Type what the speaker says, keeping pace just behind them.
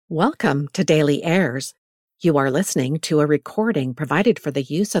Welcome to Daily Airs. You are listening to a recording provided for the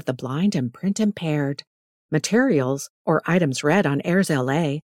use of the blind and print impaired. Materials or items read on Airs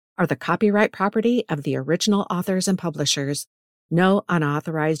LA are the copyright property of the original authors and publishers. No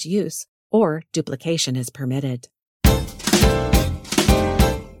unauthorized use or duplication is permitted.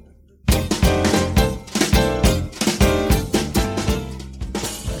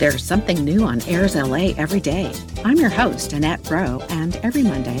 There's something new on Airs LA every day. I'm your host, Annette Rowe, and every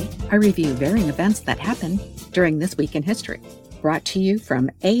Monday, I review varying events that happen during this week in history. Brought to you from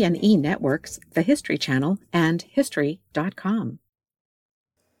A&E Networks, the History Channel, and History.com.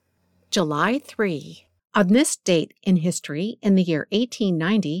 July 3. On this date in history, in the year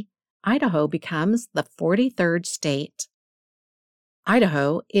 1890, Idaho becomes the 43rd state.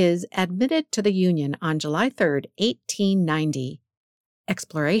 Idaho is admitted to the Union on July 3, 1890.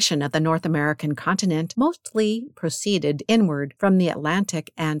 Exploration of the North American continent mostly proceeded inward from the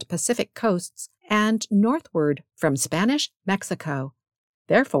Atlantic and Pacific coasts and northward from Spanish Mexico.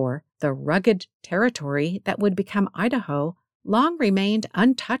 Therefore, the rugged territory that would become Idaho long remained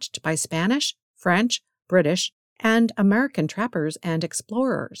untouched by Spanish, French, British, and American trappers and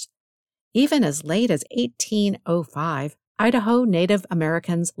explorers. Even as late as 1805, Idaho Native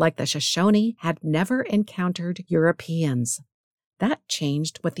Americans like the Shoshone had never encountered Europeans. That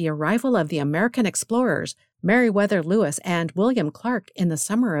changed with the arrival of the American explorers Meriwether Lewis and William Clark in the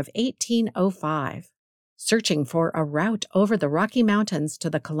summer of 1805. Searching for a route over the Rocky Mountains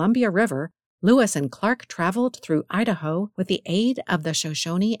to the Columbia River, Lewis and Clark traveled through Idaho with the aid of the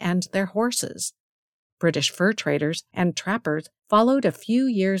Shoshone and their horses. British fur traders and trappers followed a few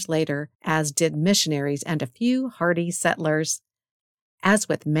years later, as did missionaries and a few hardy settlers. As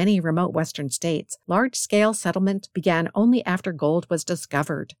with many remote western states, large-scale settlement began only after gold was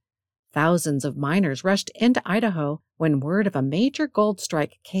discovered. Thousands of miners rushed into Idaho when word of a major gold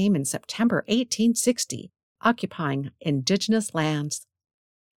strike came in September 1860, occupying indigenous lands.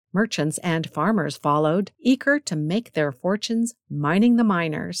 Merchants and farmers followed, eager to make their fortunes mining the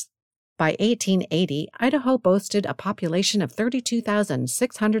miners. By 1880, Idaho boasted a population of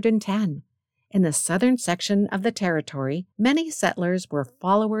 32,610. In the southern section of the territory, many settlers were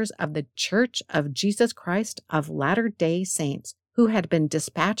followers of the Church of Jesus Christ of Latter-day Saints, who had been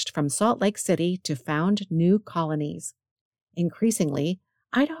dispatched from Salt Lake City to found new colonies. Increasingly,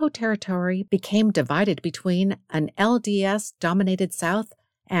 Idaho Territory became divided between an LDS-dominated South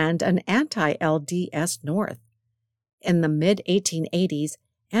and an anti-LDS North. In the mid-1880s,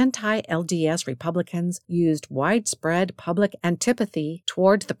 anti-LDS Republicans used widespread public antipathy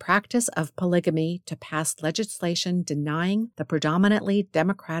toward the practice of polygamy to pass legislation denying the predominantly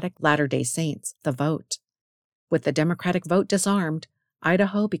Democratic Latter-day Saints the vote. With the Democratic vote disarmed,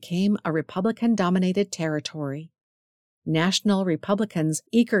 Idaho became a Republican-dominated territory. National Republicans,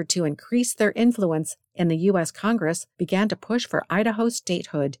 eager to increase their influence in the U.S. Congress, began to push for Idaho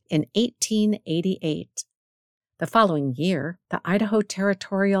statehood in 1888. The following year, the Idaho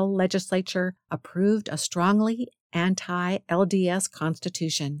Territorial Legislature approved a strongly anti-LDS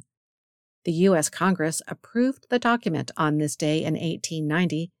constitution. The U.S. Congress approved the document on this day in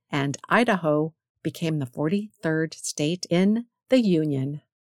 1890, and Idaho became the 43rd state in the Union.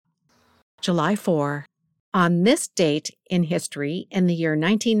 July 4. On this date in history, in the year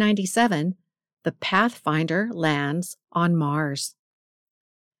 1997, the Pathfinder lands on Mars.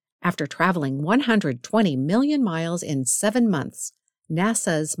 After traveling 120 million miles in 7 months,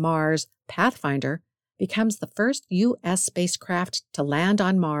 NASA's Mars Pathfinder becomes the first U.S. spacecraft to land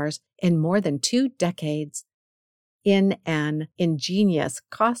on Mars in more than 2 decades. In an ingenious,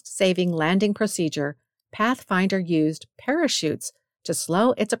 cost-saving landing procedure, Pathfinder used parachutes to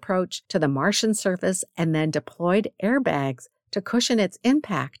slow its approach to the Martian surface and then deployed airbags to cushion its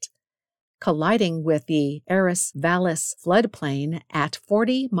impact. Colliding with the Ares Vallis floodplain at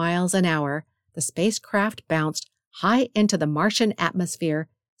 40 miles an hour, the spacecraft bounced high into the Martian atmosphere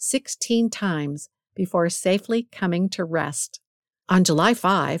 16 times before safely coming to rest. On July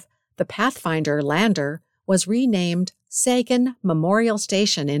 5, the Pathfinder lander was renamed Sagan Memorial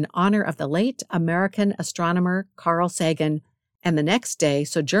Station in honor of the late American astronomer Carl Sagan, and the next day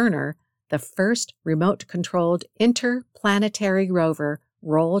Sojourner, the first remote-controlled interplanetary rover,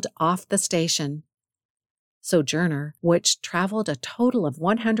 rolled off the station. Sojourner, which traveled a total of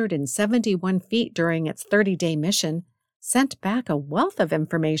 171 feet during its 30-day mission, sent back a wealth of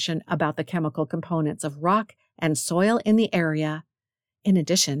information about the chemical components of rock and soil in the area. In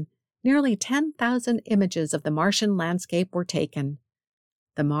addition, nearly 10,000 images of the Martian landscape were taken.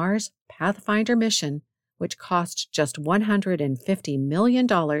 The Mars Pathfinder mission, which cost just $150 million,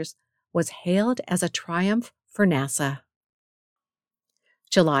 was hailed as a triumph for NASA.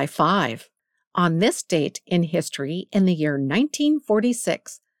 July 5. On this date in history, in the year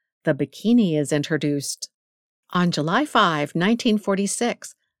 1946, the bikini is introduced. On July 5,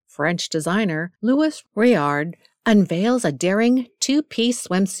 1946, French designer Louis Réard unveils a daring two-piece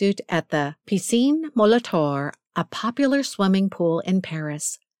swimsuit at the Piscine Molitor, a popular swimming pool in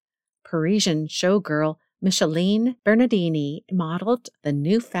Paris. Parisian showgirl Micheline Bernardini modeled the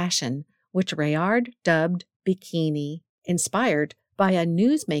new fashion, which Réard dubbed Bikini, inspired by a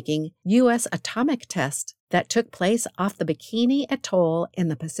news-making U.S. atomic test that took place off the Bikini Atoll in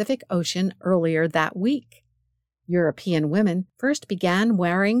the Pacific Ocean earlier that week. European women first began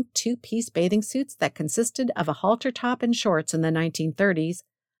wearing two-piece bathing suits that consisted of a halter top and shorts in the 1930s,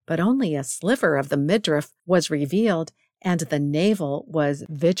 but only a sliver of the midriff was revealed and the navel was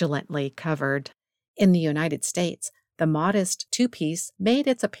vigilantly covered. In the United States, the modest two-piece made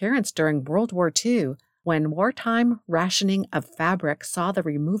its appearance during World War II, when wartime rationing of fabric saw the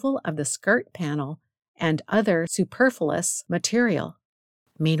removal of the skirt panel and other superfluous material.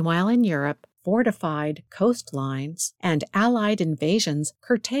 Meanwhile, in Europe, fortified coastlines and Allied invasions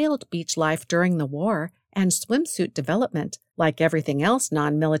curtailed beach life during the war, and swimsuit development, like everything else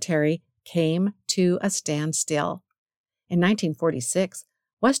non-military, came to a standstill. In 1946,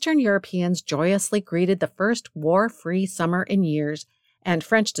 Western Europeans joyously greeted the first war-free summer in years, and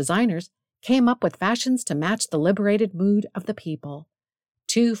French designers came up with fashions to match the liberated mood of the people.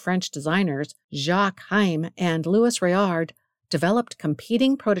 Two French designers, Jacques Heim and Louis Réard, developed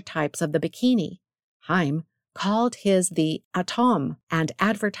competing prototypes of the bikini. Heim called his the Atom and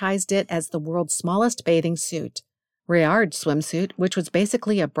advertised it as the world's smallest bathing suit. Réard's swimsuit, which was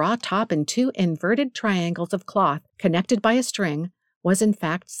basically a bra top and two inverted triangles of cloth connected by a string, was in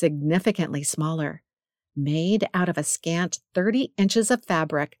fact significantly smaller. Made out of a scant 30 inches of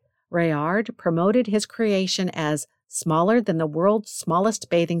fabric, Réard promoted his creation as smaller than the world's smallest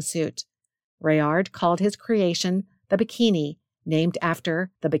bathing suit. Réard called his creation the Bikini, named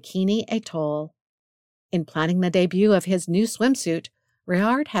after the Bikini Atoll. In planning the debut of his new swimsuit,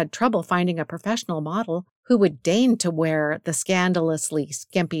 Réard had trouble finding a professional model who would deign to wear the scandalously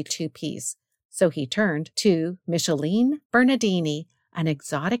skimpy two-piece, so he turned to Micheline Bernardini, an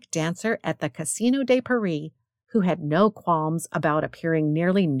exotic dancer at the Casino de Paris, who had no qualms about appearing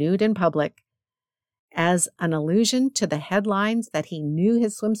nearly nude in public. As an allusion to the headlines that he knew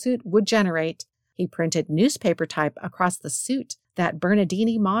his swimsuit would generate, he printed newspaper type across the suit that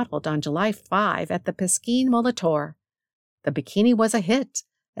Bernardini modeled on July 5 at the Piscine Molitor. The bikini was a hit,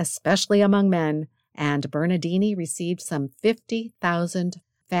 especially among men, and Bernardini received some 50,000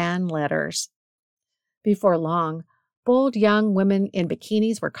 fan letters. Before long, bold young women in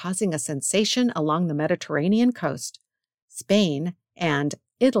bikinis were causing a sensation along the Mediterranean coast. Spain and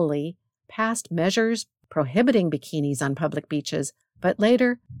Italy passed measures prohibiting bikinis on public beaches, but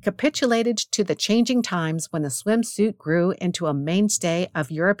later capitulated to the changing times when the swimsuit grew into a mainstay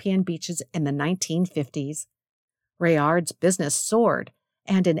of European beaches in the 1950s. Réard's business soared,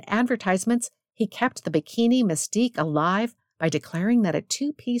 and in advertisements, he kept the bikini mystique alive by declaring that a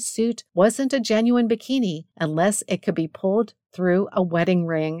two-piece suit wasn't a genuine bikini unless it could be pulled through a wedding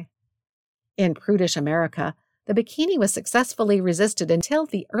ring. In prudish America, the bikini was successfully resisted until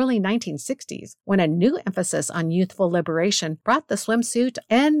the early 1960s, when a new emphasis on youthful liberation brought the swimsuit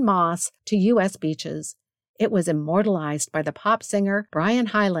en masse to U.S. beaches. It was immortalized by the pop singer Brian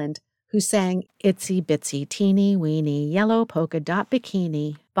Hyland, who sang Itsy Bitsy Teeny Weeny Yellow Polka Dot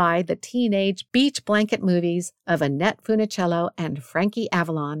Bikini by the teenage beach blanket movies of Annette Funicello and Frankie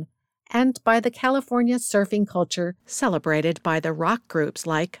Avalon, and by the California surfing culture celebrated by the rock groups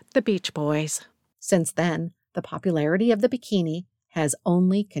like the Beach Boys. Since then, the popularity of the bikini has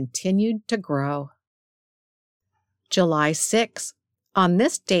only continued to grow. July 6. On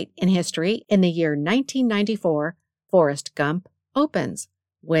this date in history, in the year 1994, Forrest Gump opens,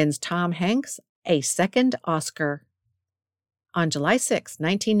 wins Tom Hanks a second Oscar. On July 6,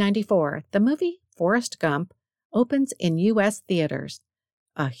 1994, the movie Forrest Gump opens in U.S. theaters.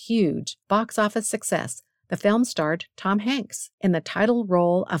 A huge box office success, the film starred Tom Hanks in the title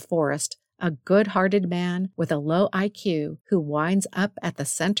role of Forrest, a good-hearted man with a low IQ who winds up at the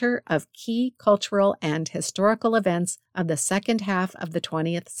center of key cultural and historical events of the second half of the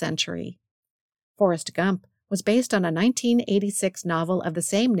 20th century. Forrest Gump was based on a 1986 novel of the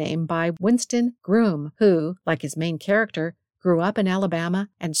same name by Winston Groom, who, like his main character, grew up in Alabama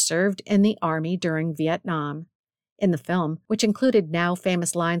and served in the Army during Vietnam. In the film, which included now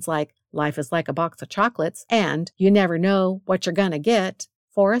famous lines like, "Life is like a box of chocolates," and "You never know what you're gonna get,"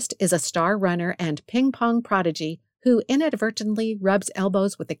 Forrest is a star runner and ping-pong prodigy who inadvertently rubs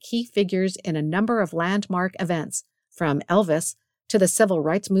elbows with the key figures in a number of landmark events, from Elvis to the civil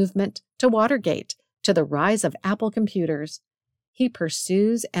rights movement, to Watergate, to the rise of Apple computers. He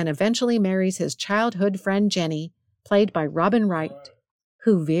pursues and eventually marries his childhood friend Jenny, played by Robin Wright,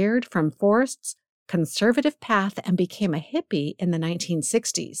 who veered from Forrest's conservative path and became a hippie in the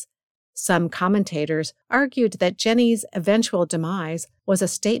 1960s. Some commentators argued that Jenny's eventual demise was a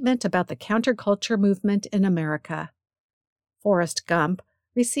statement about the counterculture movement in America. Forrest Gump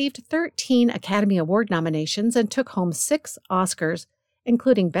received 13 Academy Award nominations and took home 6 Oscars,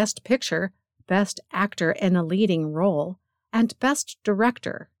 including Best Picture, Best Actor in a Leading Role, and Best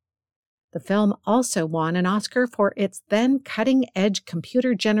Director. The film also won an Oscar for its then cutting-edge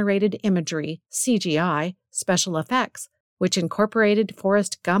computer-generated imagery, CGI, special effects, which incorporated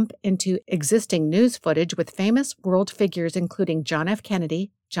Forrest Gump into existing news footage with famous world figures including John F.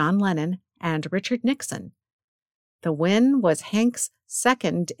 Kennedy, John Lennon, and Richard Nixon. The win was Hank's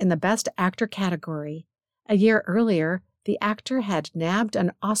second in the Best Actor category. A year earlier, the actor had nabbed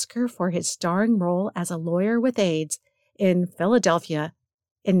an Oscar for his starring role as a lawyer with AIDS in Philadelphia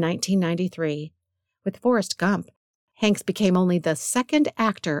in 1993. With Forrest Gump, Hanks became only the second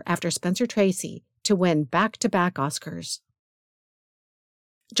actor after Spencer Tracy to win back-to-back Oscars.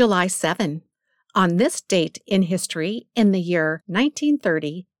 July 7. On this date in history, in the year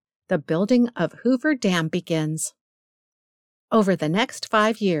 1930, the building of Hoover Dam begins. Over the next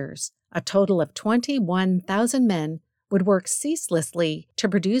 5 years, a total of 21,000 men would work ceaselessly to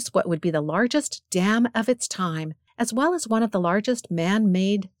produce what would be the largest dam of its time, as well as one of the largest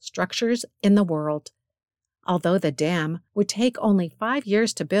man-made structures in the world. Although the dam would take only 5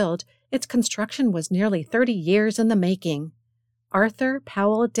 years to build, its construction was nearly 30 years in the making. Arthur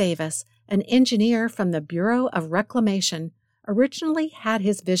Powell Davis, an engineer from the Bureau of Reclamation, originally had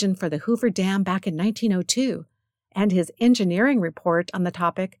his vision for the Hoover Dam back in 1902, and his engineering report on the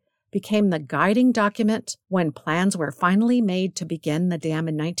topic became the guiding document when plans were finally made to begin the dam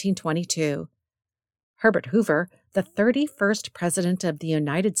in 1922. Herbert Hoover, the 31st President of the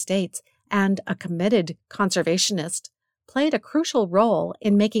United States and a committed conservationist, played a crucial role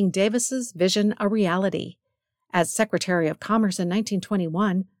in making Davis's vision a reality. As Secretary of Commerce in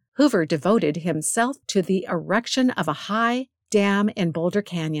 1921, Hoover devoted himself to the erection of a high dam in Boulder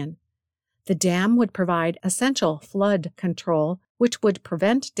Canyon. The dam would provide essential flood control, which would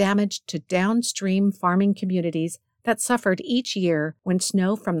prevent damage to downstream farming communities that suffered each year when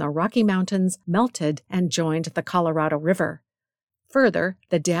snow from the Rocky Mountains melted and joined the Colorado River. Further,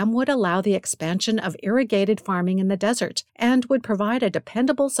 the dam would allow the expansion of irrigated farming in the desert and would provide a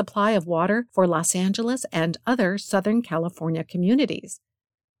dependable supply of water for Los Angeles and other Southern California communities.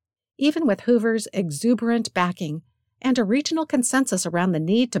 Even with Hoover's exuberant backing and a regional consensus around the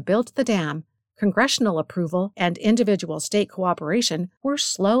need to build the dam, congressional approval and individual state cooperation were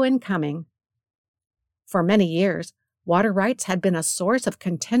slow in coming. For many years, water rights had been a source of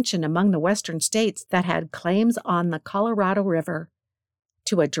contention among the western states that had claims on the Colorado River.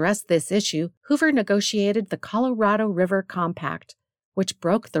 To address this issue, Hoover negotiated the Colorado River Compact, which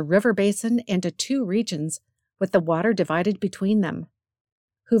broke the river basin into 2 regions, with the water divided between them.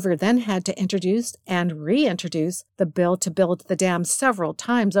 Hoover then had to introduce and reintroduce the bill to build the dam several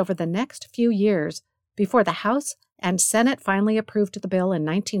times over the next few years before the House and Senate finally approved the bill in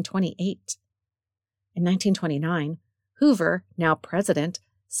 1928. In 1929, Hoover, now president,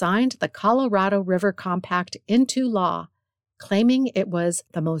 signed the Colorado River Compact into law, claiming it was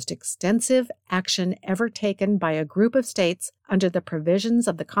the most extensive action ever taken by a group of states under the provisions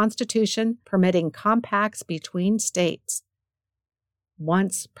of the Constitution permitting compacts between states.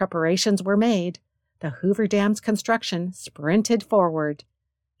 Once preparations were made, the Hoover Dam's construction sprinted forward.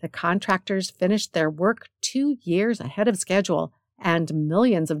 The contractors finished their work 2 years ahead of schedule and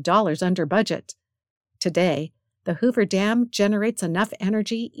millions of dollars under budget. Today, the Hoover Dam generates enough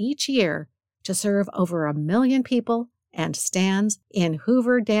energy each year to serve over 1 million people and stands, in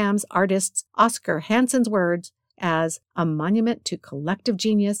Hoover Dam's artist Oscar Hanson's words, as a monument to collective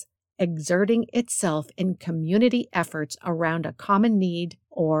genius exerting itself in community efforts around a common need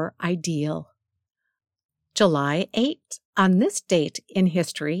or ideal. July 8. On this date in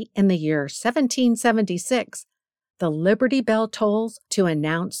history, in the year 1776, the Liberty Bell tolls to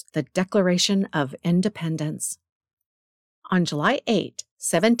announce the Declaration of Independence. On July 8,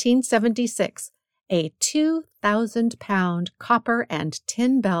 1776, a 2,000-pound copper and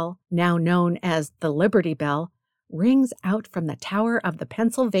tin bell, now known as the Liberty Bell, rings out from the tower of the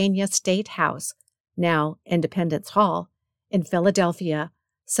Pennsylvania State House, now Independence Hall, in Philadelphia,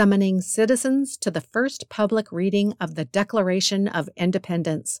 summoning citizens to the first public reading of the Declaration of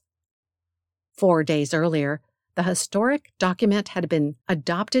Independence. 4 days earlier, the historic document had been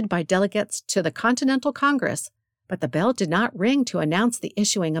adopted by delegates to the Continental Congress, But the bell did not ring to announce the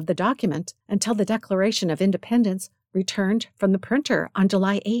issuing of the document until the Declaration of Independence returned from the printer on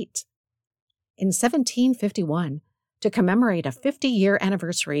July 8. In 1751, to commemorate a 50-year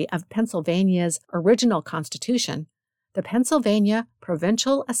anniversary of Pennsylvania's original Constitution, the Pennsylvania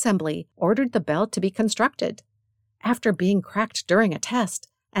Provincial Assembly ordered the bell to be constructed. After being cracked during a test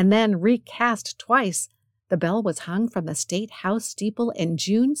and then recast twice, the bell was hung from the State House steeple in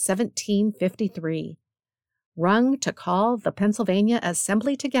June 1753. Rung to call the Pennsylvania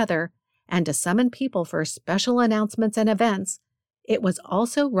Assembly together and to summon people for special announcements and events, it was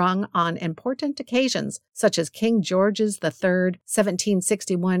also rung on important occasions such as King George's III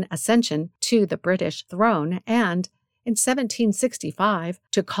 1761 ascension to the British throne and, in 1765,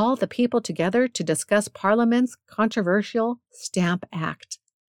 to call the people together to discuss Parliament's controversial Stamp Act.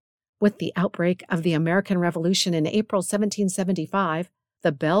 With the outbreak of the American Revolution in April 1775,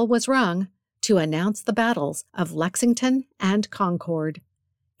 the bell was rung to announce the battles of Lexington and Concord.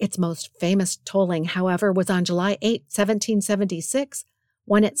 Its most famous tolling, however, was on July 8, 1776,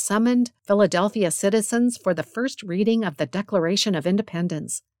 when it summoned Philadelphia citizens for the first reading of the Declaration of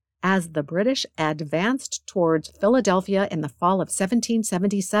Independence. As the British advanced towards Philadelphia in the fall of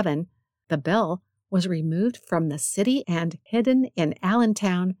 1777, the bell was removed from the city and hidden in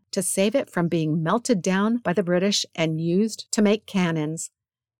Allentown to save it from being melted down by the British and used to make cannons.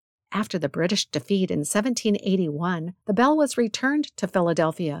 After the British defeat in 1781, the bell was returned to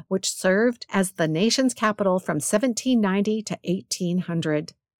Philadelphia, which served as the nation's capital from 1790 to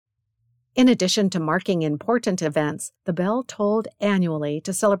 1800. In addition to marking important events, the bell tolled annually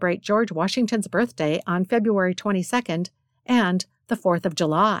to celebrate George Washington's birthday on February 22nd and the 4th of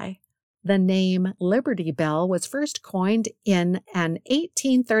July. The name Liberty Bell was first coined in an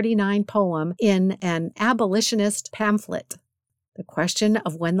 1839 poem in an abolitionist pamphlet. The question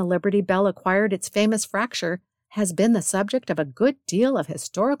of when the Liberty Bell acquired its famous fracture has been the subject of a good deal of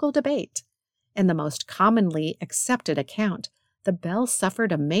historical debate. In the most commonly accepted account, the bell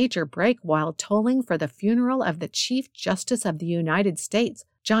suffered a major break while tolling for the funeral of the Chief Justice of the United States,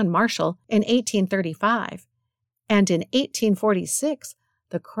 John Marshall, in 1835, and in 1846,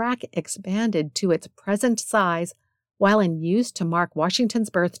 the crack expanded to its present size while in use to mark Washington's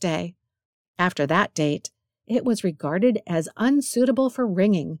birthday. After that date, it was regarded as unsuitable for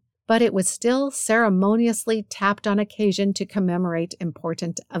ringing, but it was still ceremoniously tapped on occasion to commemorate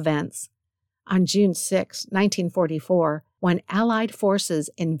important events. On June 6, 1944, when Allied forces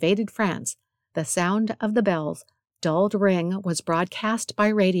invaded France, the sound of the bell's dulled ring was broadcast by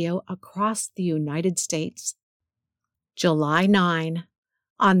radio across the United States. July 9.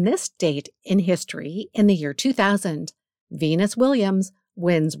 On this date in history, in the year 2000, Venus Williams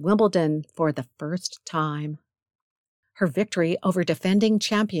wins Wimbledon for the first time. Her victory over defending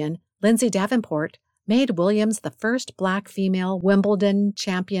champion Lindsay Davenport made Williams the first black female Wimbledon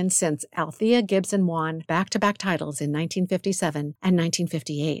champion since Althea Gibson won back-to-back titles in 1957 and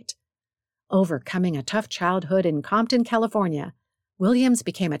 1958. Overcoming a tough childhood in Compton, California, Williams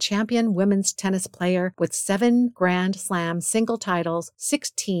became a champion women's tennis player with 7 Grand Slam single titles,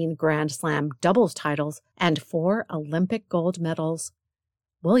 16 Grand Slam doubles titles, and 4 Olympic gold medals.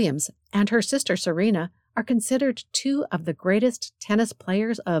 Williams and her sister Serena are considered 2 of the greatest tennis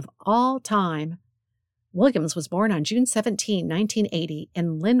players of all time. Williams was born on June 17, 1980,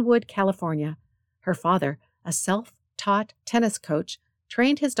 in Linwood, California. Her father, a self-taught tennis coach,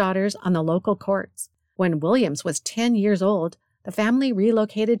 trained his daughters on the local courts. When Williams was 10 years old, the family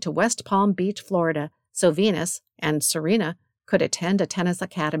relocated to West Palm Beach, Florida, so Venus and Serena could attend a tennis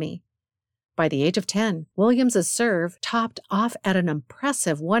academy. By the age of 10, Williams's serve topped off at an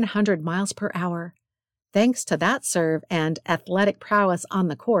impressive 100 miles per hour. Thanks to that serve and athletic prowess on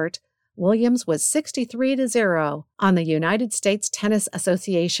the court, Williams was 63-0 on the United States Tennis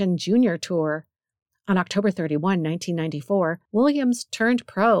Association Junior Tour. On October 31, 1994, Williams turned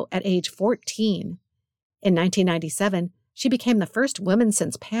pro at age 14. In 1997, she became the first woman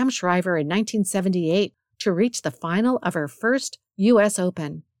since Pam Shriver in 1978 to reach the final of her first U.S.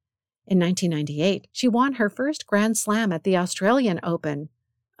 Open. In 1998, she won her first Grand Slam at the Australian Open.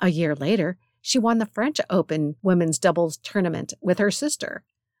 A year later, she won the French Open women's doubles tournament with her sister.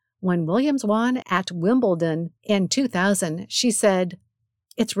 When Williams won at Wimbledon in 2000, she said,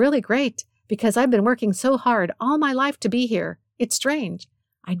 "It's really great because I've been working so hard all my life to be here. It's strange.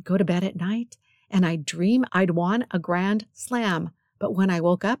 I'd go to bed at night and I'd dream I'd won a Grand Slam, but when I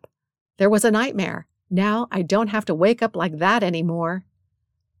woke up, there was a nightmare. Now I don't have to wake up like that anymore."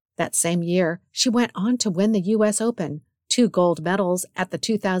 That same year, she went on to win the U.S. Open, 2 gold medals at the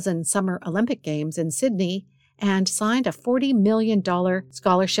 2000 Summer Olympic Games in Sydney, and signed a $40 million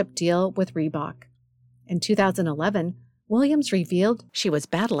scholarship deal with Reebok. In 2011, Williams revealed she was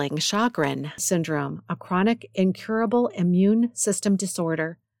battling Sjogren syndrome, a chronic, incurable immune system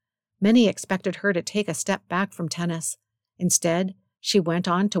disorder. Many expected her to take a step back from tennis. Instead, she went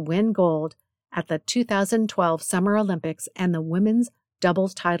on to win gold at the 2012 Summer Olympics and the women's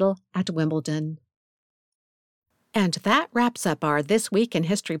doubles title at Wimbledon. And that wraps up our This Week in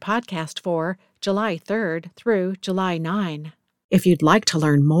History podcast for July 3rd through July 9. If you'd like to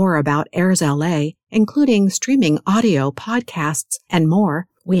learn more about Airs LA, including streaming audio, podcasts, and more,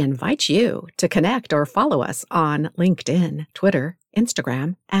 we invite you to connect or follow us on LinkedIn, Twitter,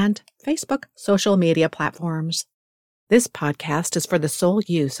 Instagram, and Facebook social media platforms. This podcast is for the sole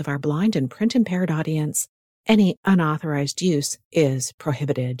use of our blind and print-impaired audience. Any unauthorized use is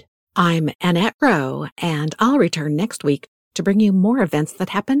prohibited. I'm Annette Rowe, and I'll return next week to bring you more events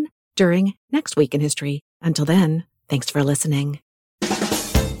that happen during Next Week in History. Until then, thanks for listening.